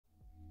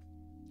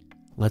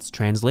Let's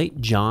translate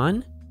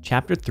John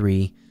chapter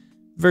 3,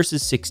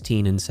 verses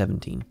 16 and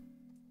 17.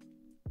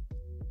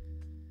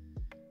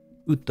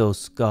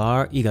 Utos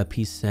gar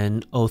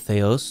igapisen o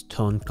theos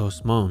ton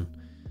kosmon,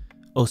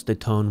 oste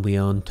ton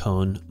wion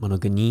ton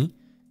monogeni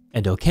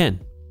edoken.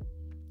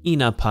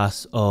 Ina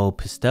pas o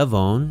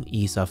pistevon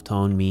is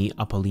avton mi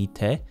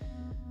apolite,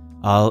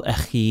 al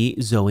echi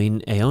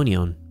zoin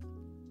eonion.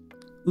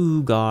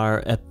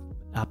 Ugar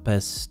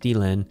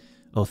apestilen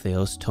o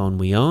theos ton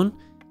wion,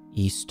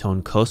 is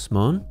ton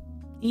kosmon,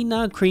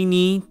 ina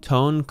krini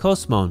ton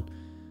kosmon,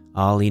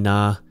 al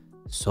ina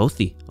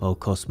sothi o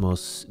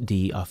kosmos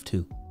di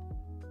avtu.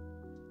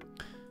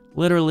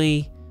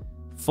 Literally,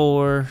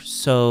 for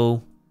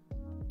so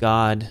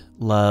God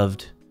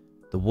loved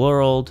the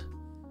world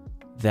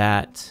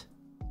that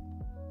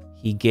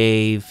he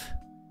gave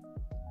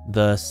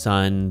the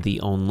Son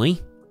the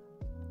only,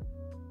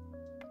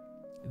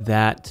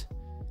 that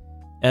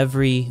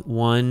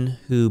everyone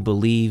who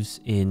believes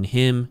in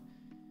him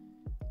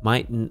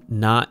might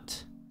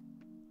not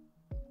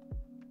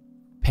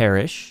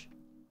perish,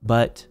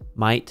 but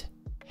might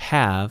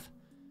have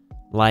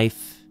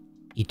life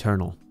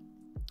eternal.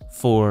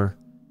 For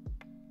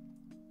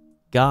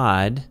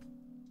God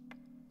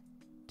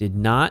did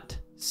not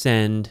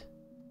send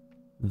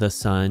the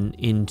Son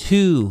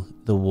into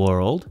the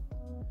world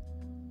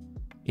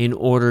in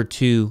order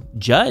to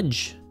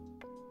judge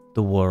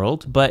the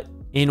world, but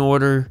in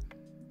order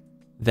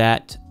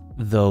that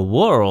the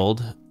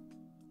world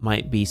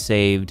might be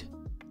saved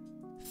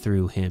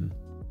through him.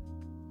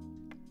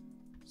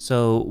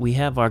 So we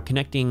have our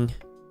connecting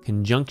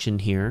conjunction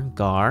here,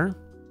 gar.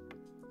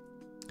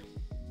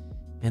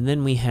 And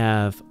then we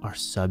have our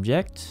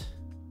subject,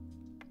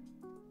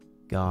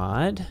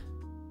 God,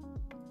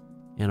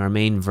 and our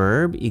main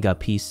verb,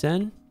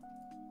 igapisen.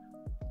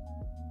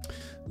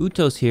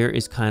 Utos here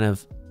is kind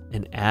of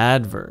an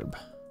adverb.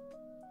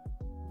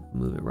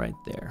 Move it right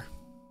there.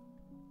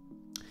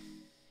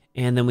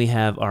 And then we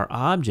have our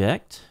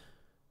object,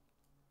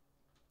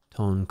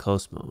 ton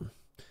kosmon,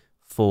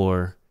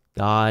 for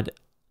God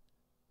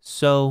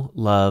so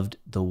loved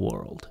the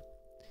world.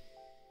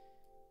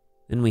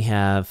 Then we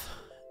have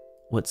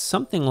what's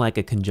something like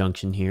a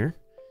conjunction here,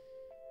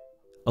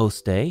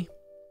 oste.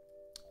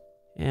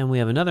 And we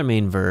have another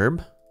main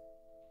verb,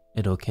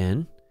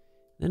 edoken.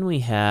 Then we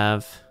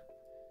have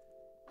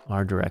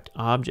our direct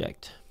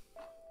object,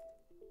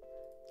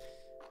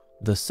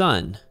 the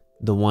Son,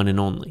 the one and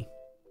only.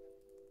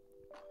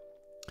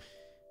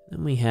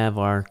 Then we have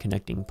our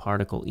connecting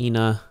particle,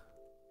 ina.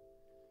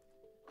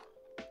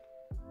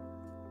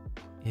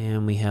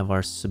 And we have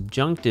our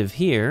subjunctive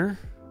here,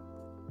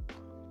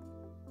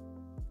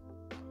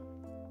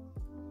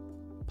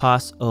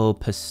 pas o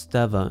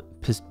pistevon,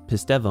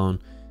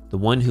 the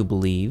one who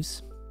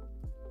believes.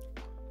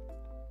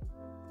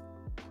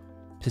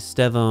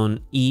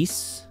 Pistevon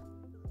is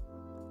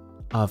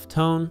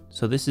avton.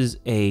 So this is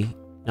a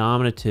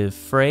nominative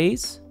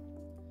phrase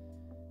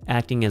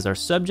acting as our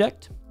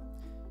subject.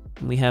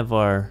 And we have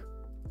our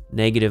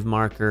negative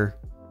marker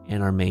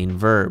and our main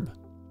verb.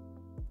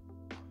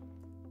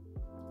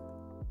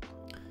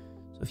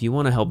 So if you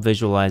want to help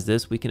visualize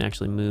this, we can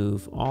actually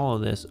move all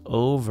of this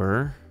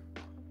over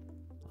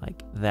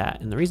like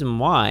that. And the reason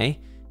why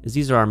is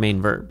these are our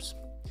main verbs.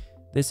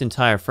 This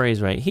entire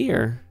phrase right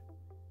here,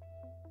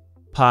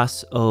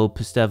 pas o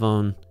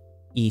pistevon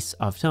is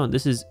avton,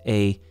 this is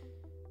a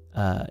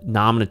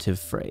nominative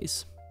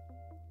phrase.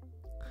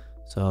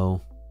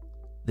 So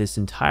this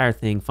entire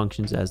thing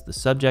functions as the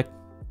subject.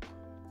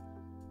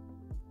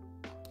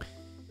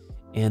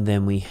 And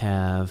then we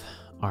have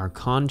our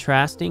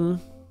contrasting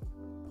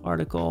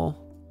particle.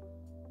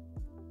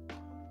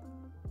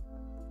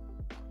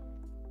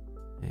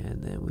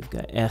 And then we've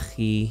got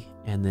echi,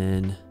 and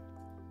then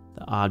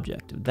the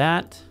object of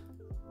that.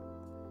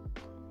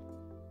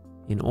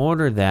 In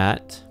order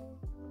that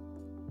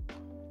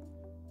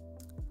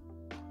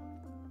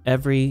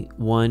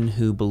everyone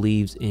who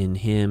believes in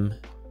him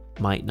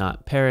might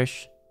not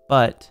perish,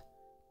 but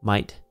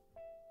might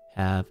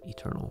have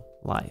eternal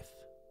life.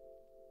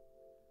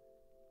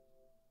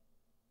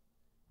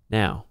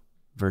 Now,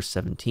 verse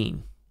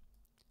 17.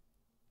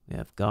 We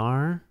have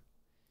gar.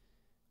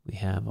 We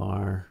have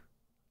our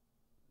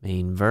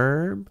main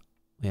verb.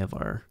 We have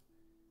our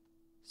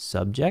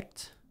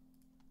subject.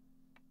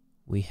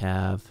 We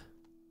have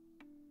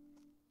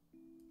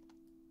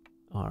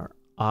our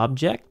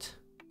object,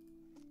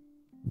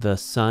 the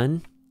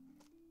Son,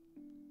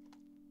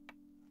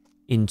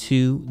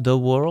 into the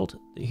world.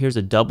 Here's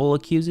a double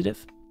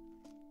accusative.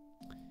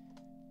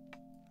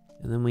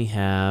 And then we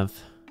have,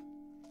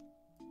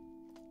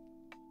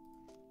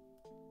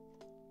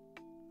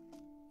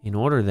 in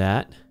order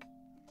that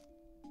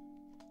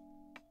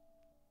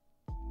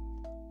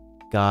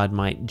God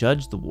might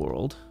judge the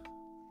world,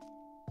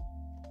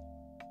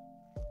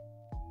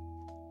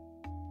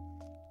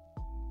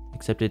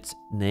 except it's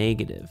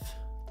negative.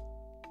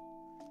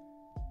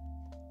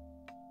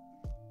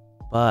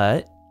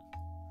 But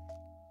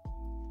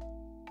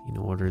in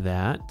order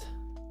that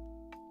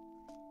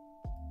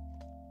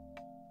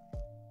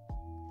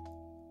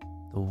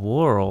the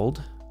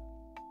world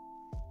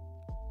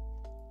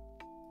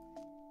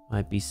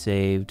might be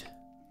saved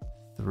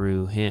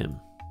through him.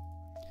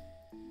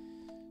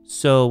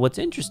 So what's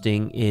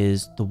interesting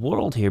is the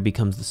world here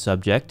becomes the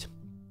subject,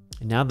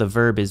 and now the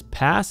verb is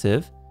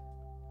passive.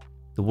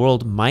 The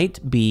world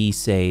might be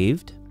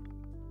saved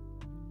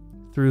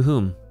through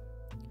whom?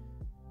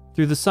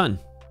 Through the Son.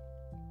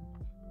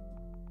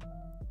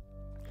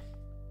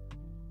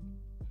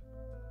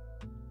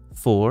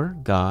 For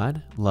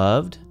God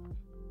loved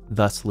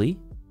thusly,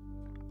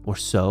 or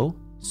so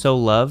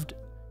loved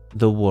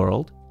the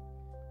world,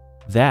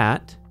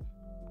 that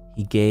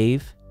he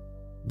gave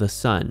the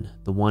Son,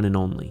 the one and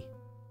only,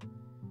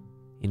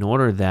 in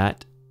order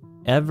that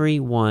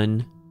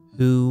everyone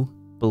who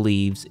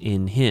believes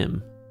in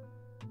him,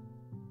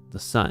 the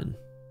Son,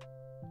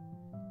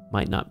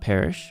 might not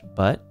perish,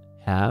 but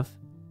have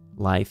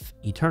life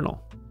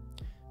eternal.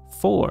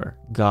 For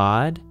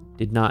God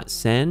did not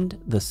send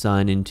the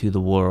Son into the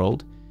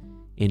world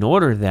in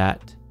order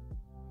that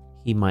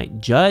he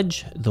might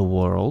judge the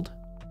world,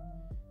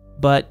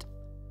 but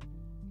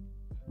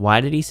why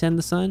did he send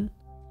the Son?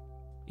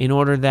 In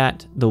order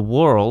that the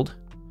world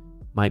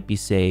might be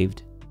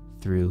saved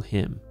through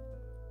him.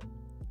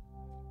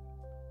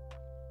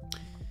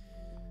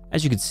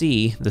 As you can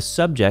see, the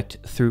subject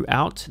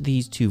throughout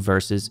these two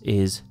verses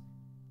is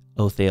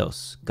O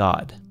Theos,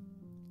 God.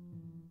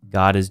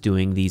 God is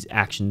doing these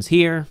actions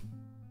here.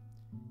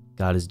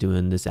 God is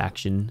doing this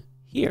action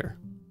here.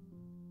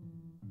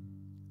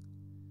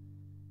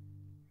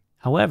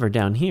 However,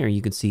 down here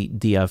you can see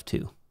dia of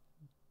two.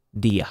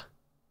 Dia.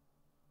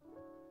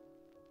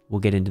 We'll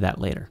get into that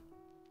later.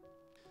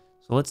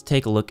 So let's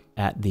take a look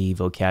at the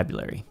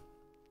vocabulary.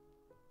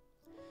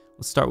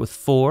 Let's start with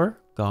for,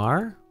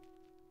 gar.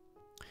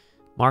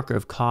 Marker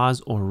of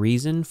cause or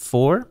reason,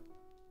 for.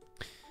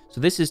 So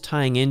this is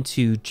tying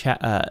into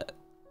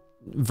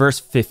verse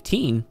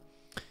 15.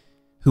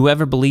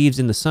 Whoever believes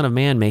in the Son of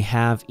Man may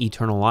have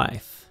eternal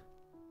life.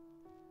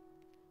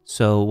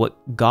 So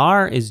what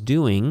gar is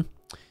doing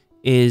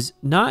is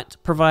not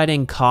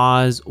providing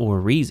cause or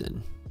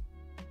reason.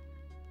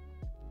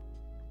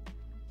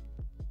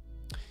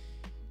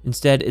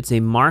 Instead, it's a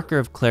marker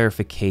of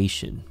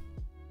clarification.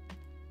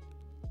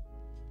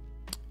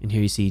 And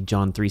here you see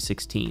John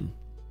 3:16.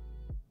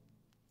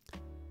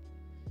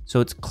 So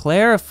it's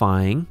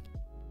clarifying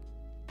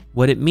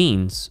what it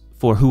means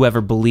for whoever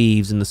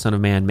believes in the Son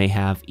of Man may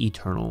have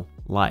eternal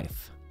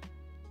life.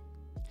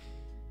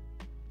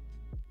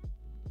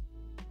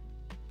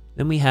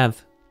 Then we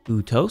have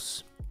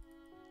outos.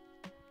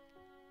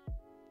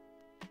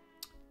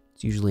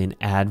 It's usually an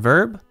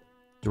adverb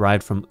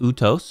derived from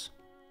outos.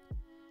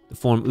 The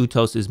form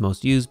outos is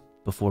most used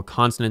before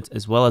consonants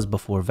as well as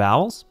before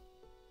vowels.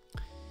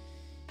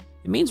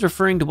 It means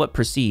referring to what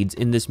precedes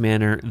in this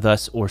manner,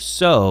 thus, or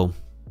so.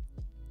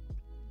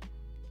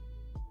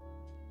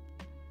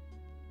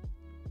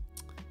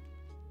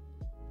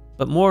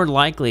 But more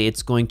likely,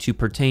 it's going to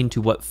pertain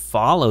to what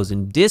follows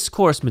in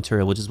discourse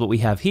material, which is what we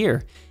have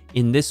here,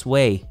 in this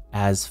way,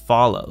 as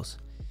follows.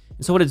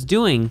 And so what it's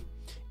doing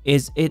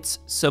is it's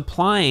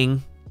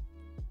supplying,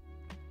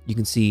 you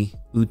can see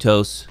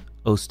outos,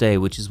 oste,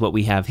 which is what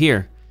we have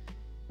here.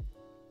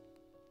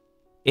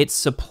 It's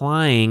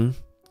supplying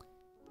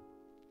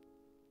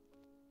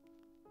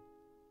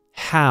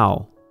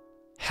how.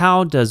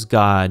 How does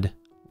God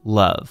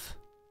love?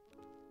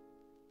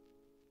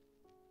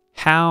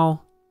 How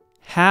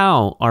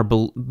are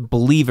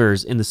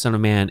believers in the Son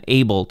of Man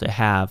able to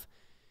have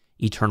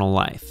eternal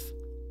life?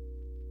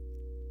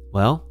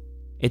 Well,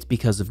 it's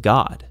because of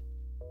God.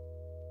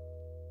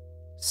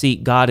 See,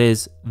 God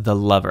is the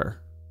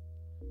lover.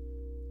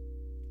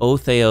 O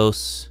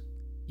Theos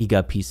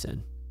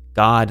igapisen.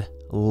 God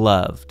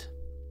loved.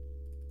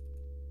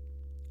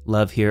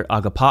 Love here,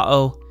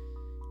 agapao,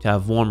 to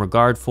have warm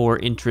regard for,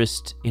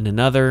 interest in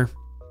another.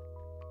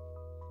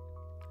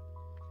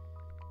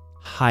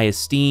 High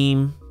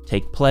esteem,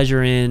 take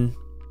pleasure in.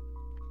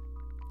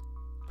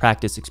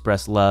 Practice,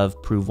 express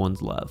love, prove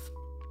one's love.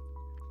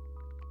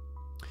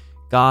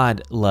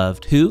 God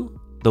loved who?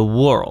 The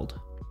world.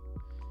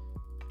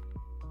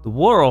 The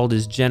world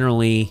is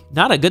generally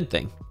not a good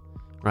thing,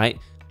 right?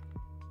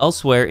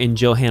 Elsewhere in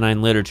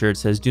Johannine literature, it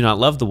says, do not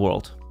love the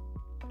world.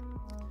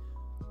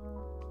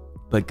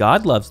 But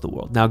God loves the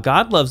world. Now,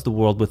 God loves the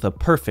world with a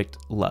perfect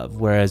love,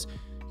 whereas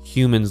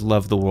humans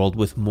love the world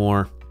with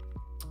more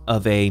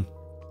of a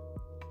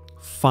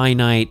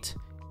finite,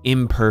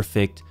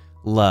 imperfect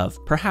love,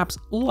 perhaps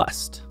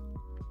lust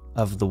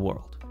of the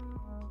world.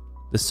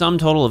 The sum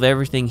total of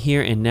everything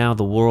here and now,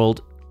 the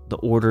world, the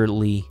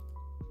orderly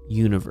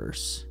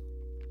universe.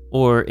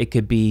 Or it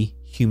could be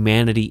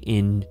humanity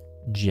in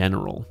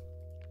general.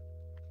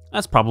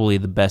 That's probably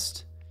the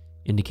best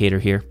indicator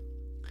here.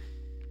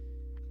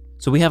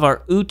 So we have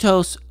our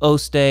outos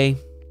oste.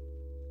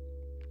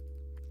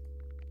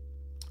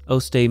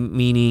 Oste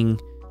meaning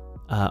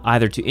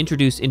either to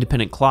introduce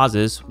independent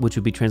clauses, which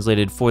would be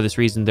translated for this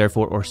reason,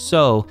 therefore, or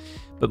so,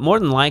 but more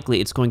than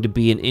likely it's going to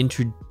be an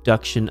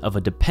introduction of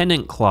a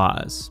dependent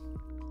clause.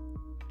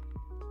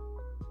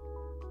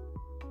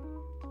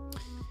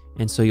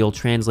 And so you'll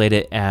translate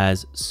it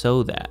as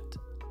so that,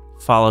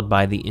 followed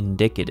by the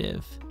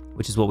indicative,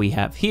 which is what we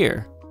have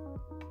here.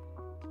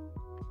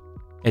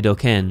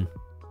 Edoken,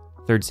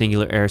 third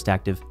singular aorist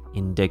active,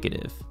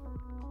 indicative.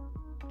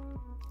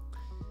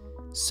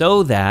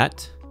 So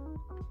that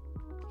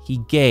he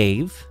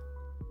gave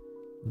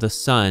the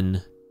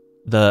Son,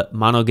 the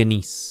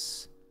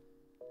monogenes.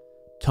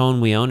 Tone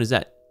we own, is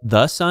that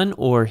the Son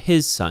or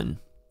his Son?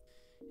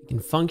 It can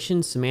function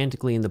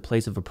semantically in the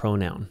place of a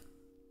pronoun.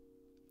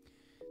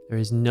 There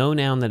is no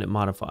noun that it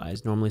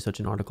modifies. Normally such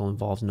an article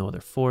involves no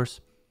other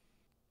force,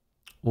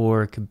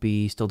 or it could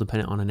be still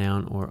dependent on a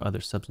noun or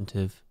other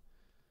substantive.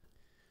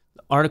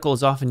 The article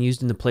is often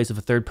used in the place of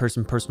a third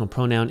person personal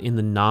pronoun in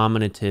the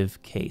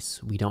nominative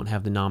case. We don't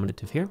have the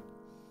nominative here.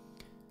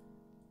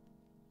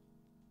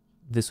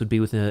 This would be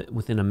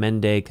within a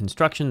Mende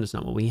construction. That's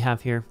not what we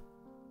have here.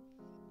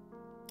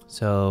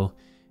 So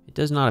it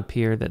does not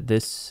appear that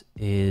this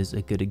is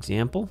a good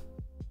example.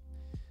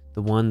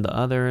 The one, the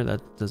other,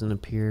 that doesn't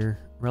appear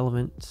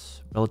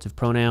relevant. Relative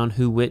pronoun,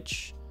 who,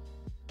 which.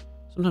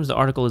 Sometimes the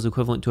article is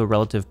equivalent to a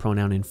relative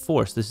pronoun in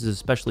force. This is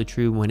especially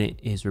true when it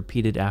is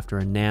repeated after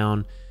a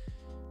noun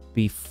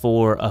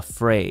before a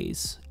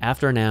phrase.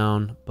 After a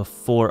noun,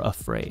 before a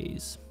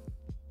phrase.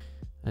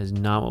 That is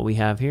not what we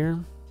have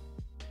here.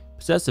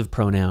 Possessive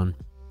pronoun.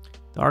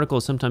 The article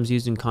is sometimes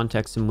used in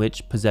contexts in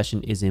which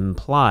possession is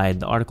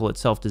implied. The article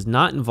itself does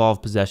not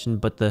involve possession,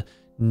 but the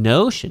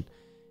notion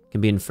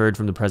can be inferred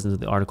from the presence of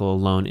the article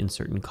alone in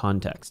certain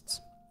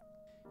contexts.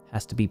 It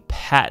has to be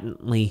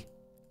patently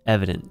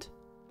evident.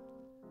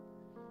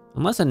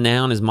 Unless a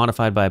noun is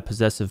modified by a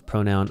possessive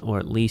pronoun or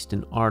at least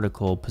an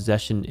article,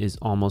 possession is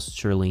almost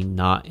surely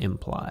not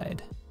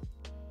implied.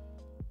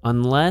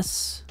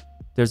 Unless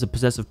there's a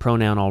possessive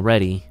pronoun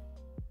already,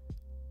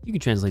 you can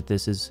translate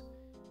this as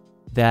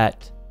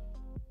that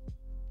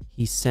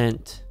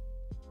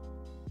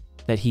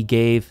he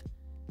gave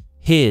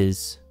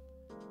his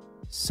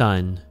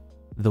Son,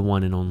 the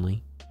one and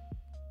only.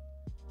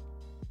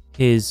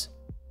 His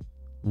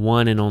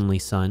one and only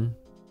Son.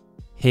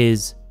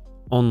 His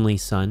only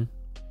Son.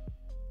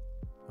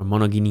 Or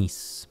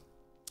monogenes.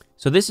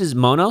 So this is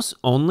monos,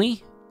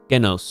 only,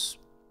 genos,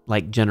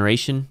 like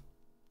generation,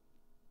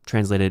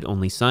 translated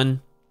only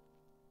son.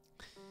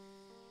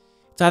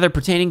 It's either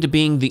pertaining to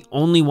being the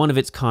only one of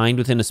its kind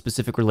within a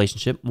specific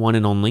relationship, one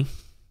and only,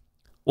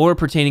 or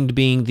pertaining to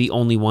being the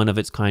only one of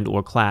its kind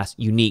or class,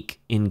 unique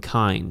in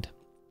kind.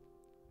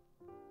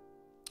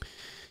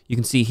 You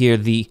can see here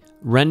the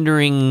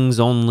renderings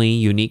only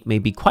unique may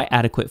be quite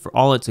adequate for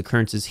all its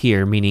occurrences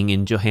here, meaning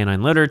in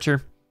Johannine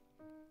literature.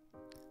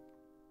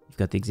 You've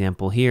got the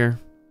example here.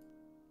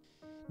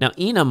 Now,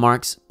 Ina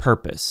marks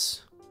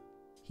purpose.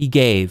 He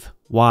gave.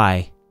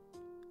 Why?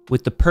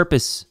 With the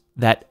purpose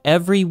that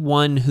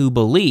everyone who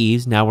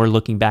believes, now we're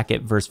looking back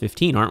at verse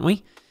 15, aren't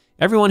we?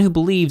 Everyone who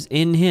believes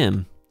in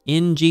him,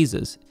 in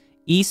Jesus,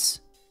 is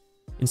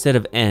instead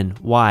of en.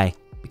 Why?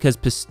 Because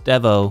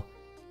pistevo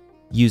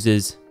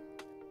uses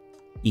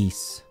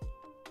is,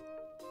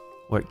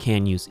 or it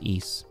can use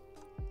is.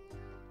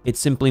 It's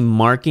simply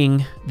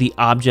marking the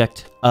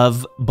object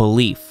of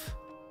belief.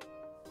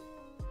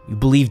 You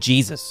believe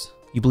Jesus.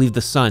 You believe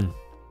the Son.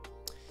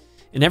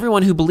 And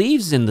everyone who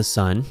believes in the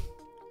Son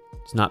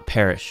does not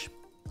perish.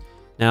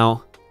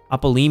 Now,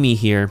 apolemi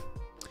here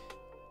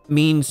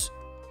means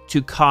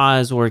to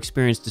cause or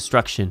experience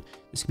destruction.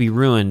 This could be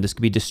ruin. This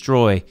could be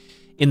destroy.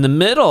 In the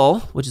middle,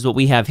 which is what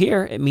we have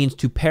here, it means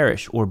to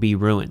perish or be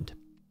ruined.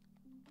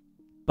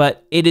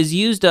 But it is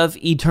used of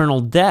eternal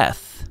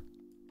death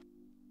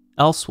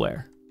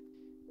elsewhere.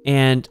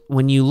 And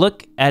when you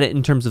look at it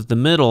in terms of the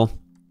middle,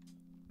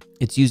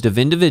 it's used of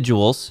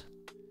individuals,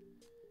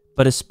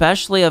 but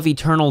especially of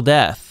eternal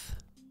death.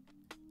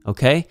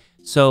 Okay?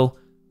 So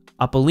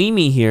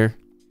apolemi here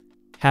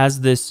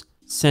has this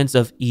sense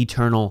of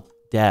eternal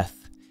death.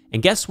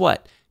 And guess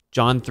what?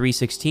 John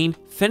 3:16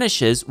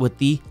 finishes with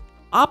the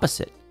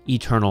opposite,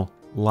 eternal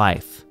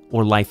life,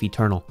 or life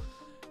eternal.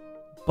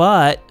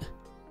 But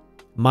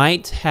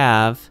might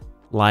have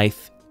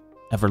life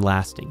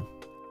everlasting.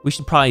 We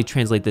should probably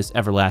translate this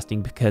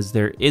everlasting because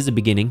there is a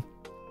beginning,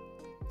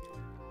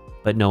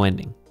 but no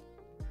ending.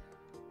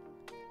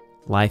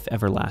 Life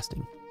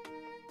everlasting.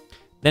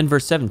 Then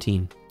verse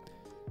 17.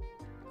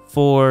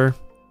 For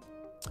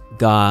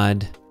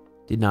God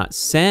did not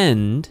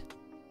send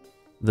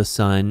the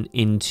Son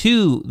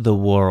into the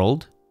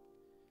world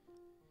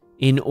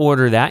in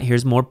order that,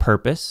 here's more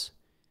purpose,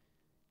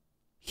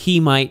 he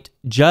might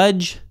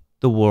judge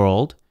the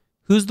world.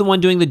 Who's the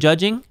one doing the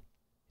judging?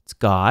 It's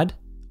God.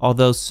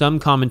 Although some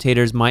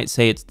commentators might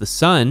say it's the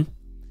Son,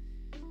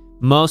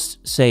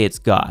 most say it's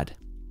God.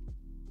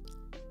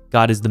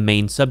 God is the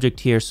main subject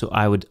here, so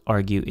I would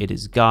argue it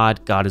is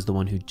God. God is the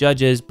one who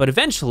judges. But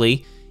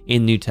eventually,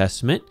 in New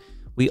Testament,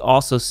 we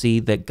also see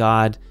that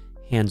God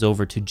hands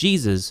over to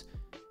Jesus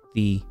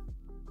the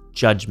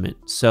judgment.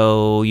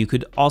 So you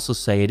could also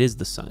say it is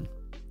the Son.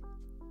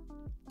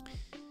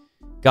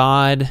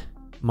 God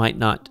might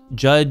not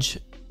judge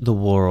the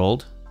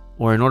world,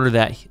 or in order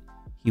that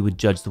he would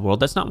judge the world.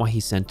 That's not why he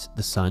sent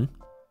the Son.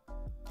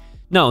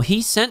 No,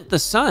 he sent the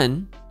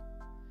Son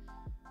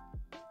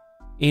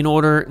in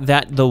order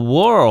that the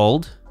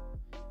world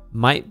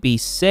might be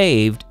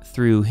saved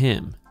through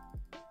him.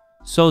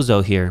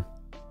 Sozo here.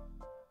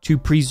 To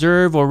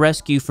preserve or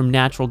rescue from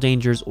natural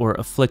dangers or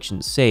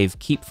afflictions. Save,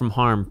 keep from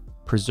harm,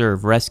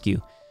 preserve, rescue.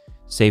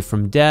 Save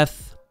from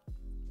death.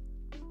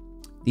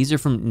 These are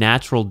from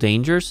natural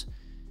dangers.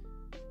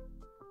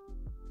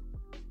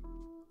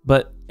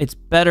 But it's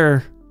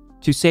better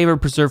to save or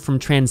preserve from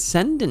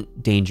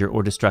transcendent danger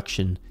or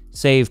destruction.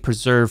 Save,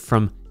 preserve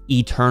from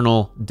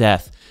eternal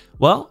death.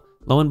 Well,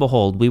 lo and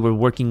behold, we were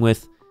working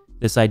with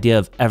this idea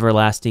of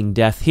everlasting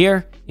death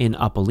here in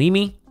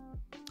apolimi.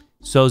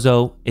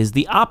 Sozo is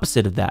the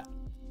opposite of that.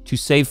 To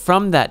save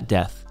from that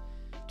death.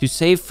 To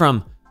save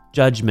from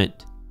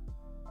judgment.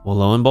 Well,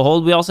 lo and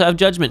behold, we also have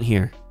judgment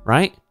here,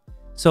 right?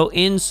 So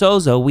in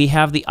sozo, we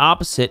have the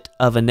opposite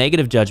of a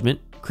negative judgment,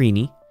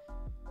 krini,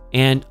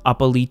 and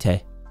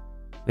apolite.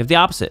 We have the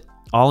opposite,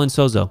 all in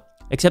sozo,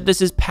 except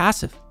this is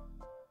passive.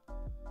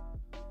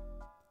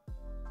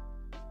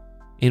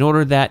 In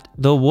order that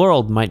the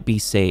world might be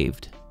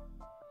saved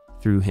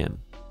through him.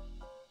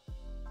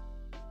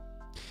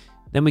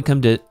 Then we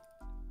come to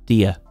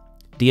dia.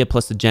 Dia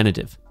plus the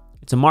genitive.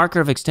 It's a marker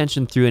of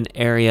extension through an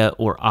area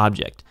or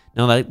object.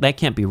 Now that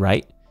can't be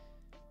right.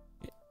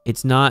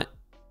 It's not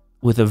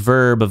with a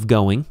verb of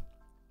going.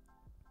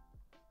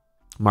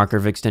 Marker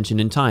of extension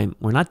in time.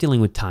 We're not dealing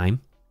with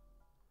time.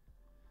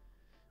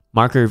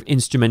 Marker of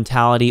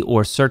instrumentality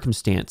or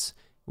circumstance.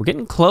 We're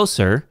getting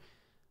closer.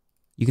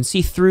 You can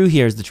see through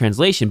here is the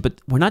translation,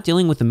 but we're not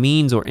dealing with a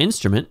means or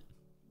instrument.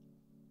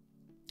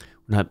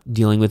 We're not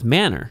dealing with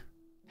manner.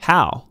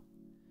 How?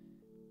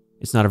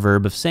 It's not a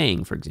verb of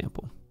saying, for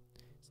example.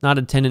 It's not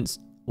a tense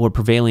or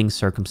prevailing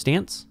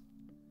circumstance.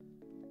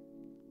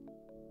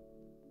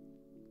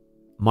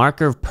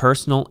 Marker of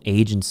personal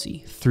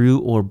agency, through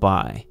or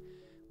by,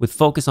 with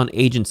focus on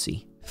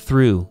agency,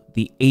 through,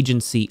 the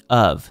agency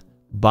of,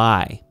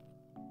 by.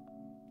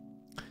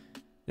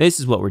 This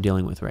is what we're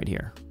dealing with right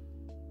here.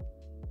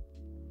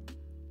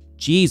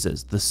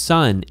 Jesus, the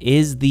Son,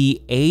 is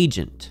the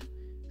agent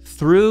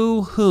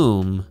through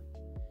whom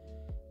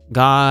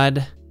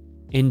God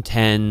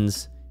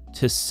intends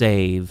to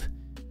save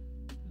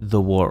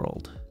the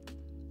world.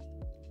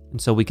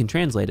 And so we can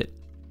translate it.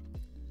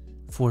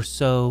 For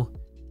so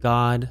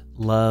God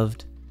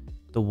loved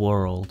the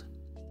world,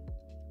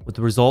 with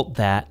the result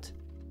that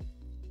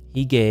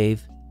he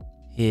gave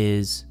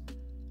his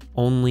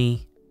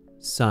only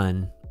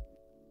Son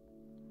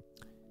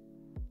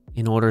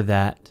in order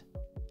that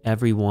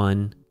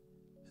everyone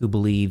who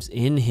believes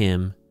in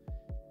him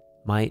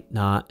might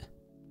not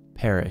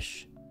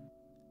perish,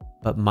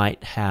 but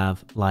might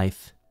have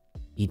life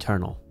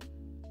eternal.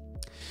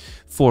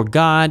 For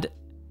God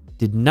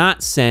did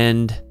not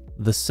send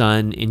the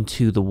Son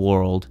into the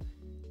world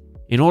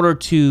in order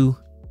to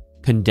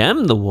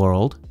condemn the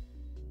world,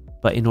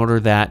 but in order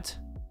that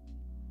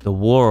the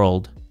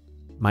world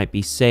might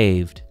be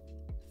saved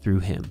through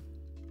him.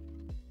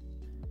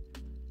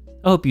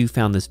 I hope you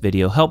found this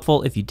video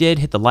helpful. If you did,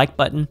 hit the like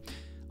button.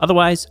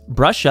 Otherwise,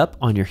 brush up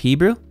on your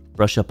Hebrew,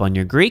 brush up on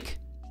your Greek,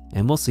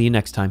 and we'll see you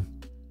next time.